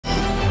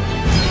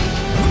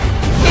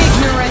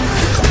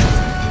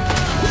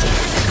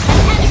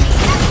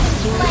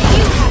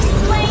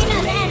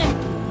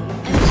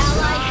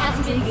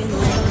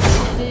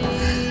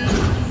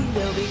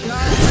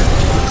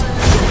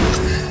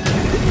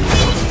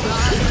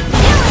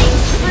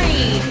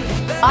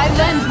I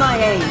lend my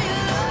aid.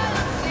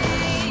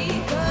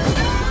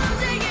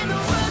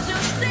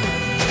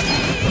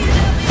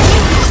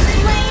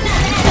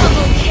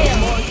 Double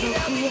kill.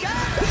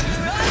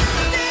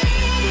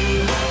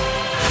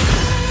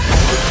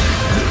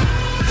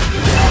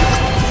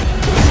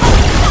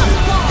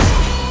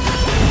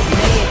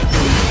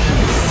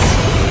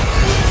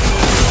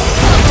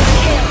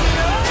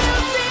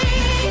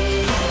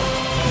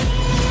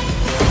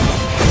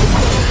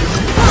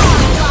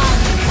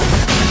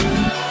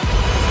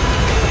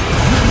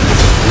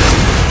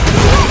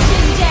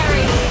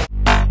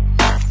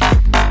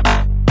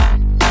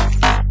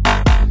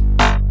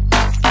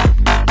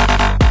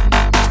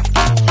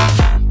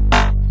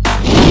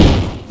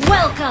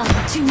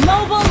 To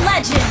Mobile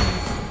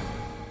Legends!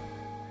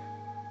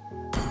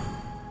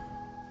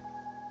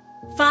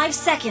 5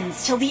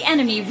 seconds till the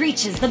enemy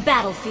reaches the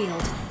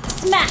battlefield.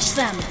 Smash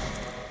them!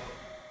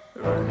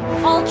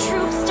 All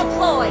troops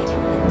deployed!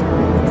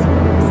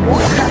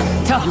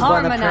 To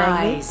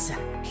harmonize!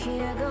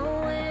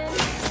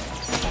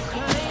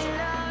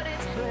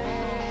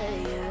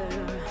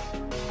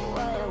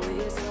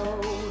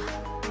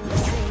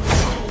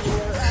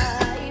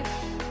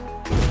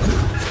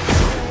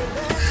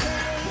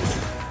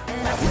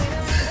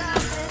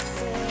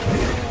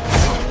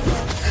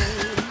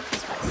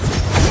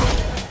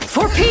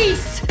 For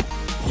peace!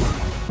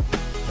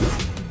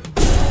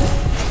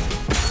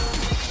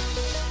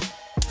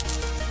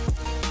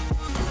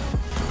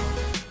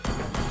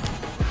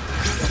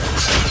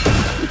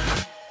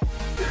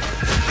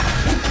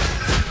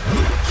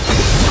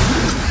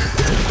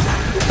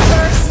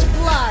 First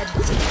blood!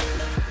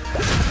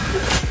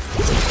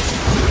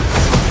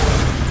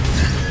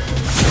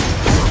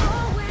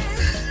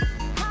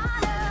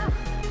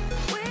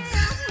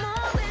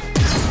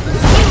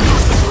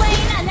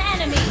 Slain an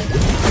enemy!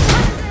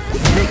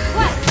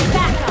 Request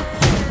backup!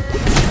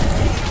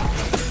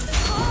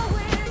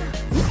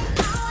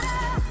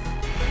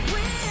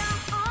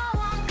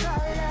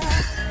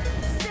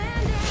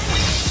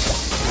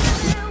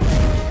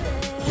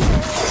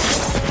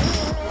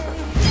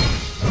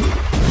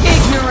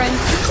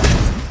 Ignorant!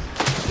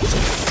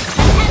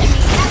 An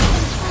enemy has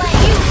been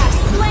slain! You have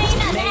slain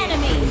an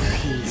enemy!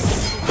 Peace.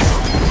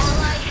 An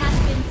ally has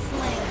been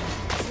slain.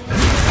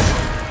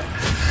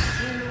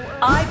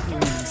 I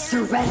bring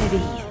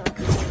serenity.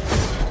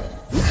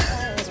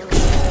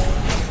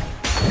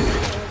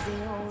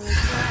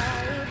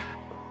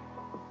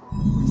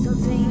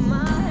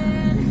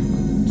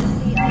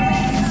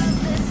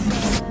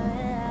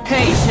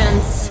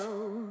 Patience.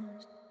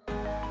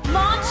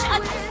 Launch a...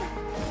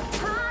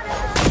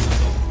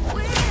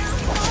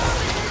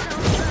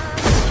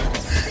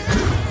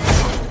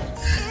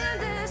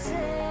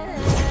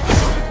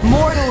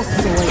 Mortal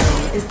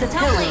soil is the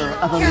pillar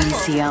of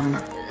Elysium.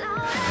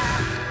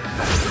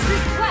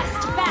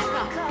 Request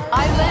backup!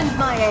 I lend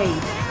my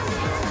aid.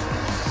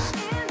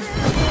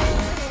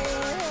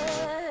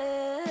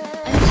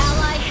 An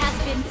ally has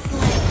been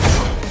slain.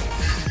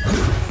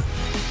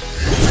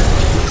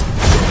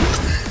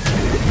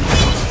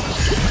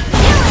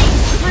 Killing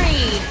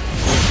spree!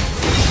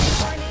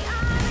 An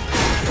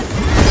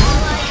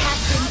ally has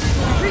been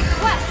slain.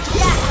 Request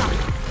backup!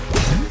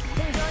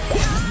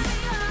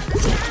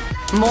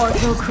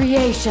 Mortal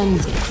creation.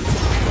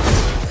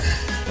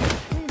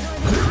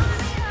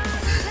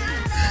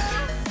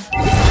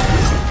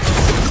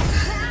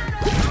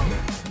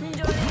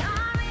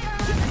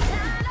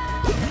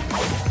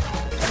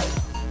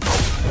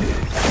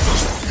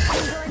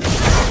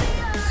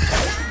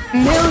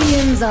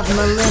 Millions of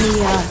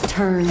millennia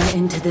turn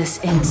into this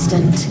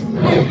instant.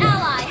 An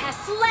ally has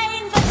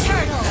slain the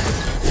turtle!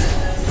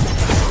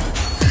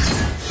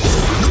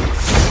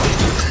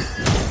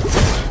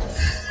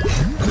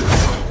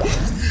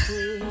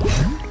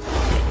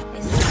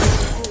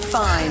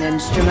 Fine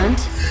instrument.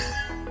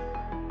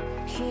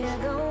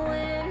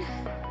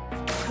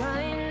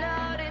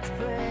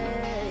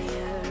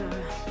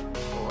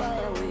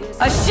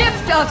 A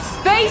shift of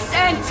space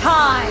and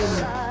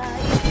time!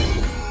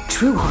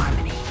 True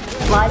harmony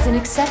lies in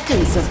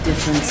acceptance of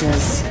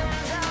differences.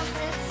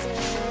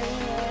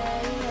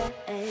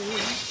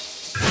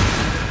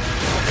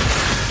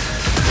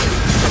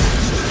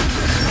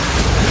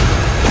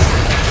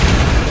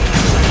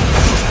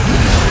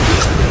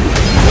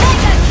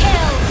 Mega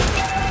kill!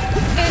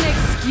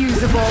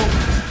 Inexcusable.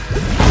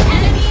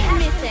 Enemy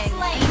missing.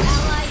 An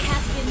ally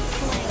has been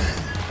slain.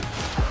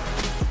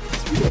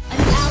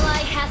 An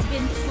ally has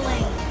been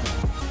slain.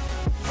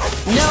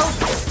 No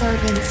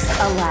disturbance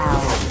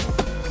allowed.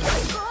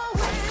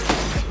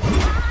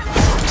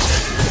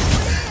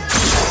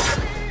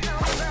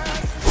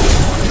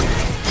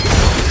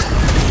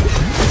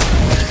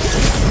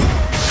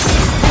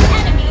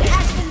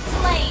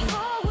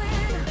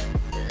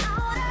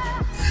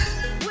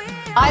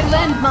 I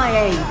lend my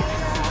aid.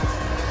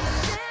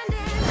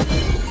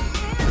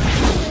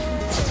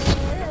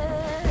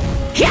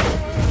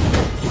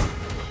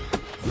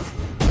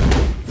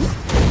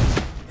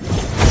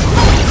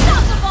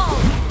 Unstoppable!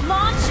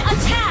 Launch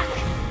attack!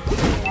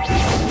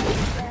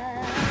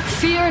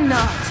 Fear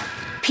not.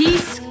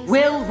 Peace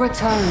will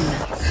return.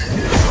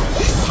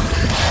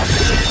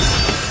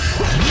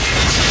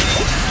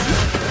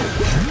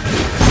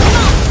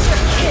 Monster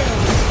kill!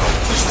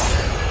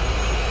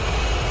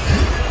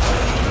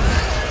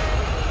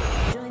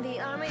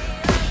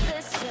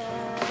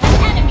 An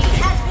enemy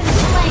has been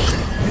slain!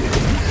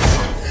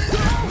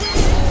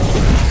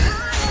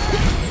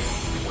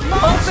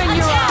 Open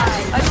your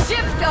eyes! A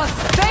shift of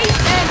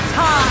space and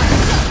time!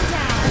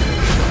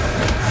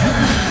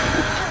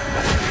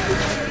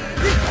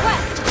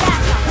 Request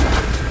backup!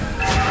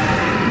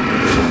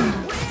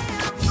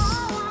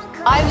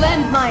 I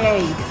lend my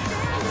aid.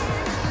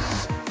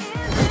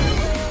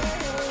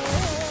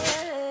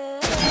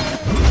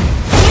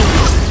 You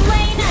have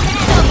slain an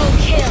double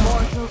kill!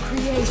 Mortal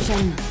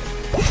creation.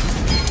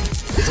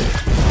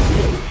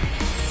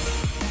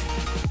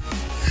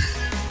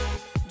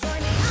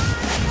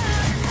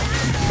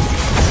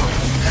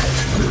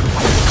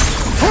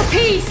 For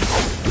peace!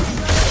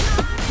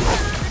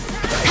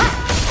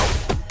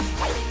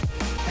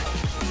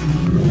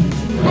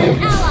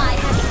 An ally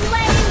has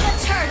slain the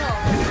turtle!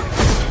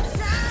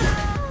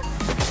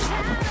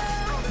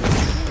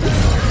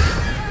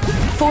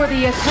 For the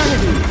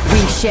eternity we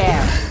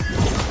share.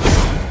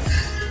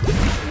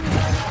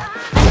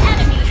 An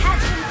enemy has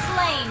been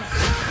slain!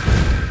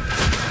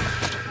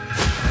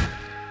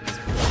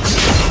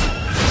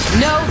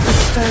 No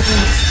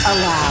disturbance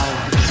allowed.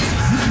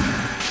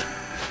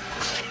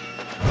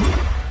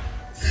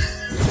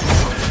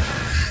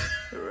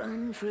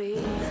 Run free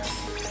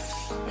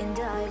and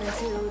dive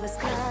into the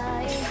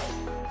sky.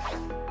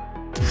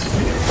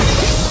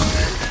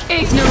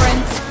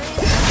 Ignorant.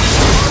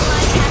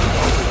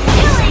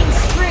 Killing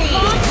spree!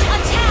 Launch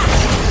attack!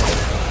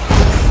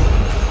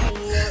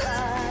 Be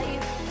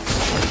alive.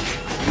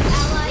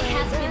 Ally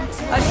has been A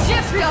slain.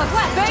 shift of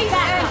Request space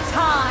backup. and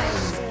time.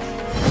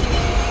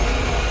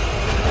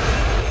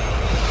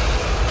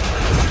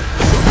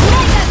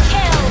 Mega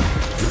kill!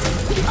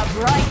 A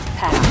bright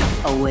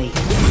path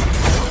awaits.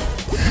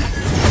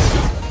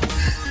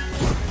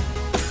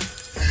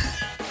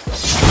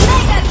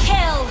 Mega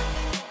kill!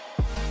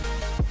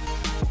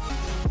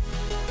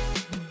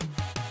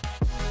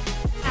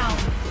 Ow.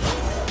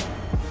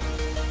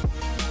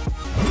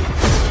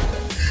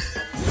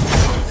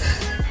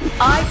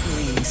 I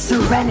bring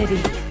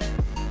serenity.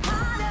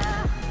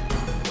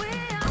 We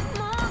are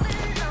more than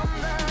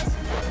numbers.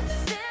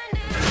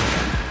 Standing.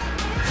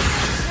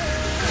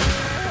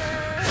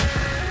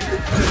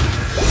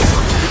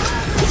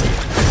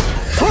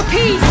 For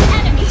peace!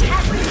 An enemy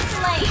has been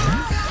slain!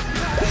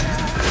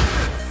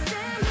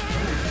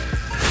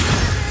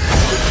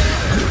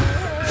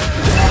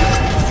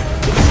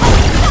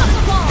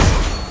 Unstoppable!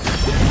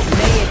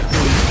 May it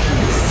be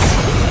peace.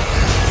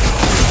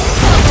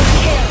 Double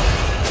kill!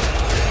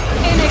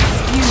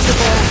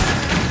 Inexcusable.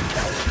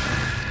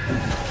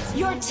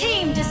 Your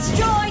team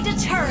destroyed a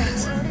turret!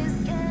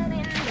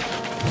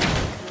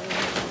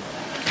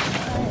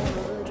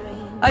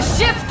 A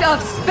shift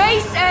of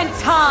space and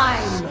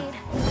time.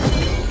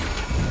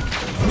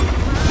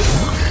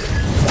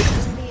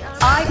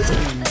 I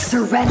bring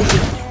serenity.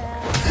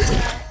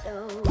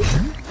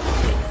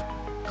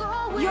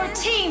 Your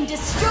team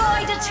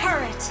destroyed a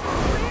turret!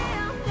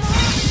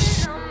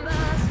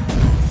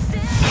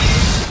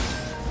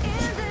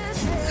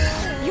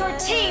 Your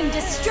team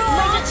destroyed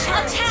a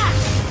turret! Attack!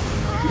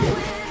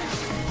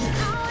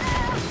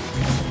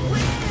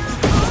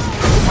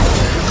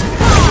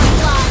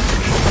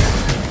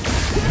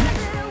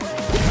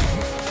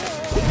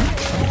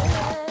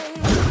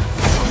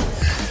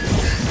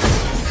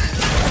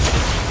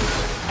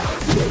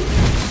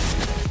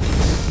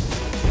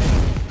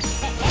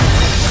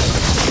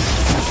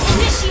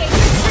 Initiate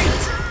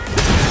retreat!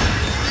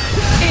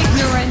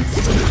 Ignorant.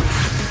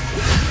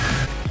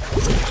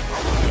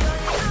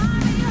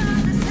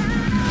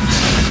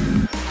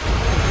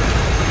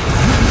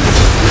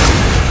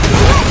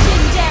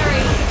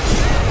 Legendary!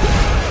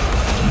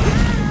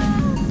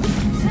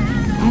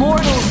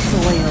 Mortal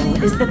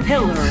soil is the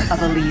pillar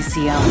of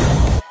Elysium.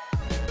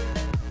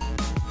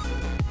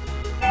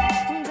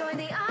 Join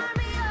the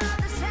army of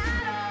the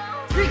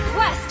shadows.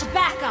 Request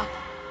backup!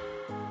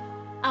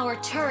 Our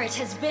turret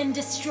has been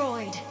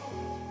destroyed.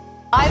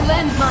 I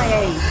lend my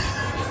aid.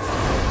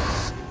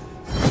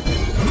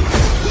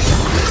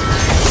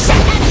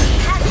 An enemy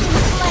has been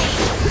slain.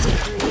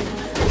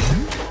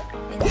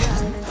 And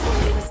dive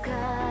into the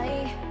sky.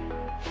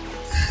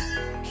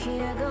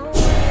 Hear the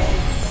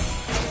waves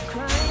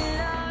crying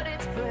out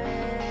its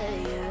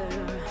prayer.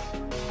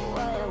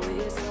 Why are we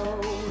so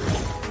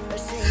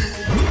ashamed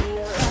to be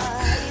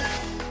alive?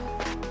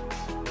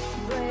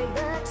 Break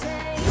the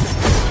chains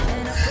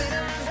and our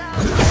freedom's our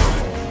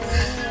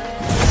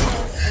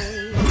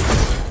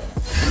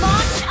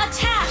Launch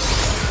attack!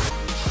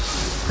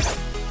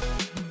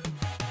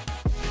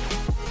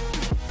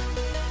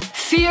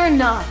 Fear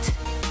not.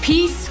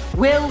 Peace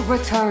will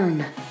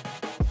return.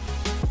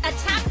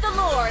 Attack the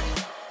Lord!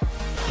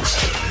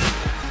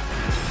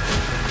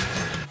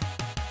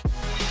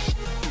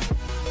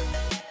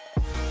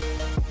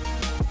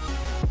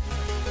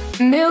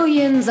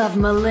 Millions of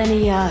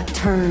millennia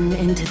turn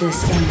into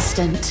this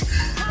instant.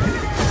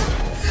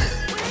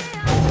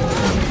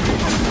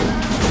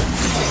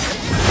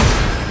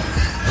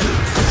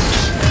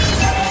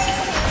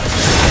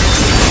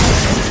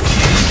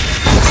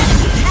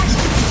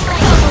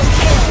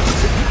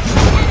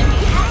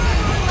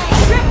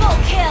 Triple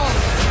kill!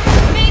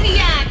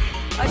 Maniac!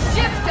 A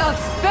shift of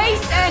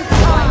space and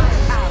time.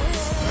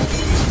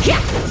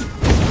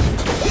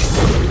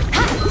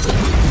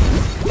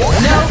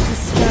 No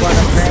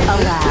disturbance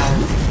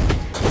allowed.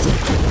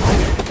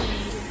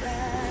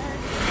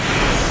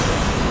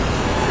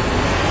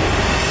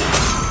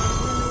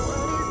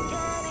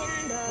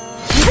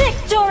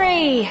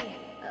 Victory!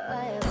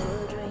 I have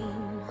a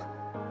dream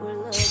where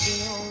love's the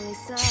only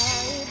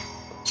side.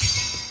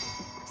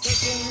 So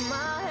take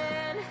my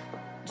hand,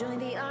 join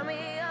the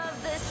army